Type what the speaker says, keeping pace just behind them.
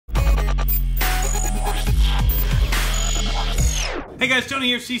Hey guys, Tony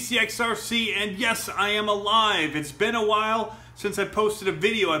here, CCxRC, and yes, I am alive. It's been a while since I posted a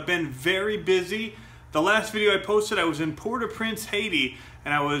video. I've been very busy. The last video I posted, I was in Port-au-Prince, Haiti,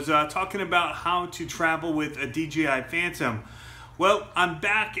 and I was talking about how to travel with a DJI Phantom. Well, I'm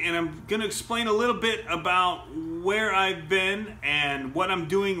back, and I'm going to explain a little bit about where I've been and what I'm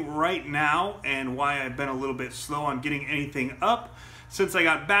doing right now and why I've been a little bit slow on getting anything up since I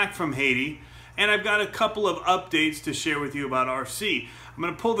got back from Haiti. And I've got a couple of updates to share with you about RC. I'm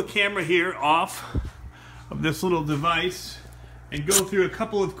going to pull the camera here off of this little device and go through a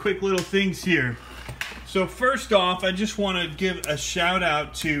couple of quick little things here. So first off, I just want to give a shout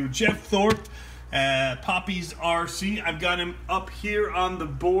out to Jeff Thorpe at Poppy's RC. I've got him up here on the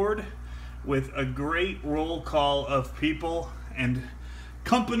board with a great roll call of people and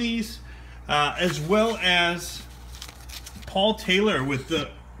companies, as well as Paul Taylor with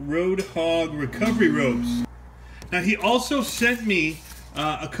the Road Hog recovery ropes. Now he also sent me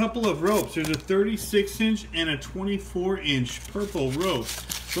a couple of ropes. There's a 36-inch and a 24-inch purple rope.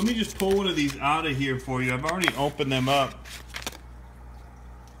 So let me just pull one of these out of here for you. I've already opened them up.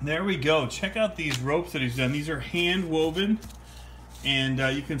 There we go. Check out these ropes that he's done. These are hand woven, and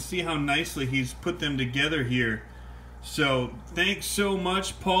you can see how nicely he's put them together here. So thanks so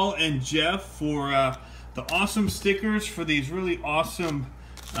much, Paul and Jeff, for the awesome stickers for these really awesome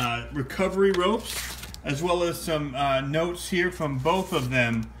recovery ropes, as well as some notes here from both of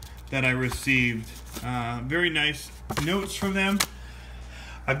them that I received. Very nice notes from them.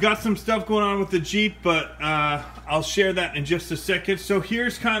 I've got some stuff going on with the Jeep, but I'll share that in just a second. So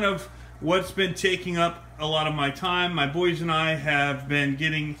here's kind of what's been taking up a lot of my time. My boys and I have been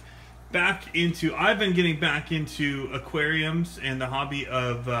getting back into, I've been getting back into aquariums and the hobby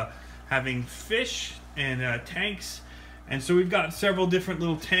of having fish and tanks. And so we've got several different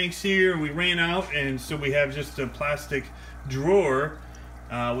little tanks here. We ran out, and so we have just a plastic drawer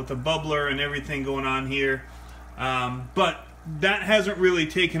with a bubbler and everything going on here. But that hasn't really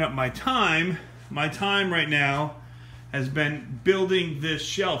taken up my time. My time right now has been building this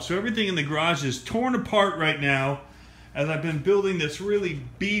shelf. So everything in the garage is torn apart right now as I've been building this really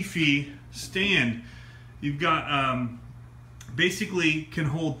beefy stand. You've got basically can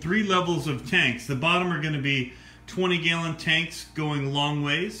hold 3 levels of tanks. The bottom are going to be 20-gallon tanks going long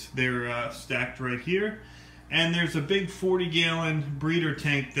ways. They're stacked right here. And there's a big 40-gallon breeder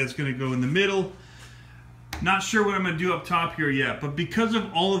tank that's going to go in the middle. Not sure what I'm going to do up top here yet, but because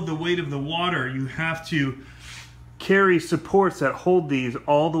of all of the weight of the water, you have to carry supports that hold these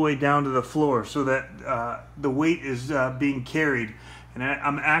all the way down to the floor so that the weight is being carried. And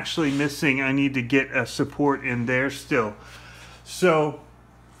I'm actually missing, I need to get a support in there still. So,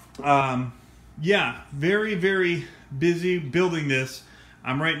 yeah, very, very busy building this.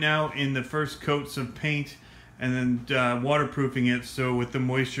 I'm right now in the first coats of paint and then waterproofing it, so with the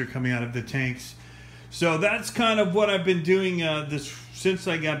moisture coming out of the tanks. So that's kind of what I've been doing since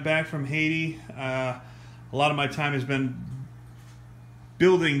I got back from Haiti. A lot of my time has been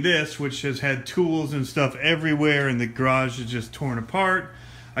building this, which has had tools and stuff everywhere, and the garage is just torn apart.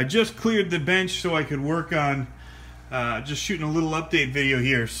 I just cleared the bench so I could work on just shooting a little update video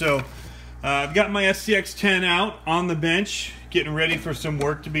here. So I've got my SCX10 out on the bench, getting ready for some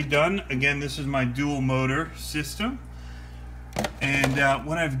work to be done. Again, this is my dual motor system. And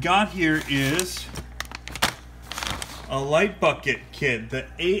what I've got here is a light bucket kit, the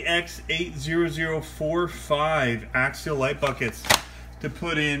AX80045 axial light buckets to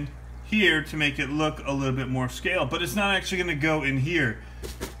put in here to make it look a little bit more scale, but it's not actually going to go in here.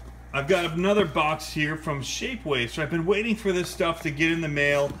 I've got another box here from Shapeways, so I've been waiting for this stuff to get in the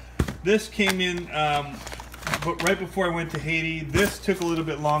mail. This came in right before I went to Haiti. This took a little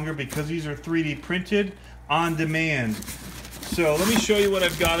bit longer because these are 3D printed on demand. So let me show you what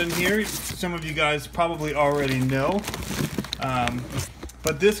I've got in here. Some of you guys probably already know.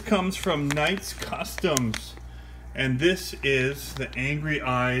 But this comes from Knights Customs. And this is the Angry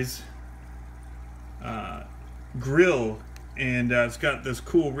Eyes grill. And it's got this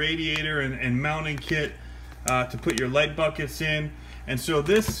cool radiator and mounting kit to put your light buckets in. And so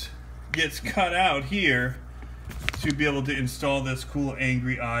this gets cut out here to be able to install this cool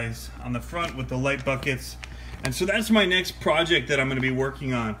Angry Eyes on the front with the light buckets. And so that's my next project that I'm going to be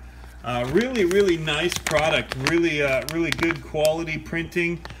working on. Really, really nice product. Really, really good quality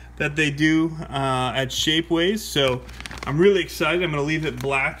printing that they do at Shapeways. So I'm really excited. I'm going to leave it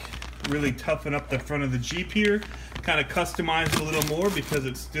black, really toughen up the front of the Jeep here. Kind of customize a little more because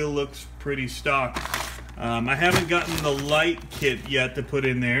it still looks pretty stock. I haven't gotten the light kit yet to put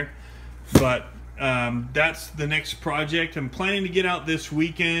in there, but that's the next project. I'm planning to get out this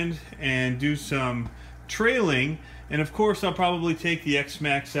weekend and do some trailing. And of course I'll probably take the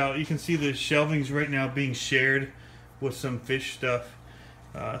X-Max out. You can see the shelving's right now being shared with some fish stuff,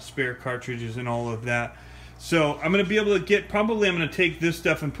 spare cartridges and all of that. So I'm going to be able to get, probably I'm going to take this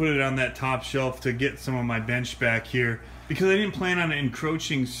stuff and put it on that top shelf to get some of my bench back here, because I didn't plan on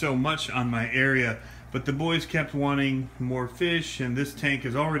encroaching so much on my area. But the boys kept wanting more fish, and this tank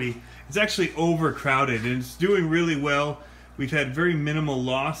is already, it's actually overcrowded, and it's doing really well. We've had very minimal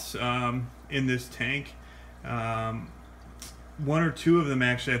loss in this tank. One or two of them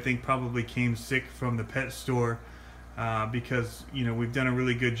actually, I think, probably came sick from the pet store because, you know, we've done a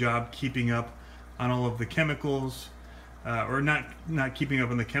really good job keeping up on all of the chemicals, or not keeping up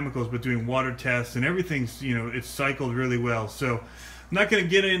on the chemicals, but doing water tests, and everything's, you know, it's cycled really well. So I'm not going to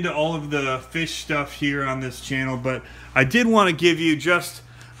get into all of the fish stuff here on this channel, but I did want to give you just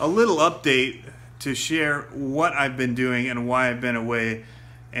a little update to share what I've been doing and why I've been away,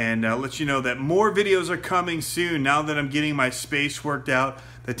 and let you know that more videos are coming soon now that I'm getting my space worked out.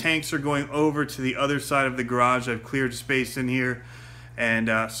 The tanks are going over to the other side of the garage. I've cleared space in here, and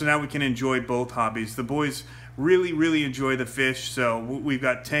so now we can enjoy both hobbies. The boys really enjoy the fish, so we've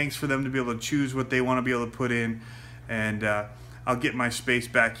got tanks for them to be able to choose what they want to be able to put in, and I'll get my space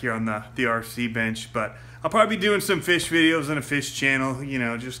back here on the RC bench. But I'll probably be doing some fish videos on a fish channel, you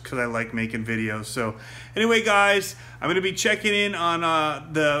know, just because I like making videos. So anyway, guys, I'm going to be checking in on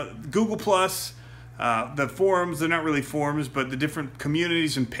the Google Plus, the forums. They're not really forums, but the different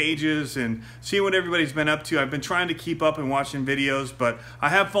communities and pages, and seeing what everybody's been up to. I've been trying to keep up and watching videos, but I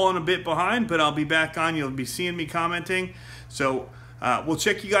have fallen a bit behind, but I'll be back on. You'll be seeing me commenting. So we'll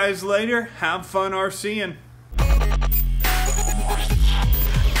check you guys later. Have fun RCing.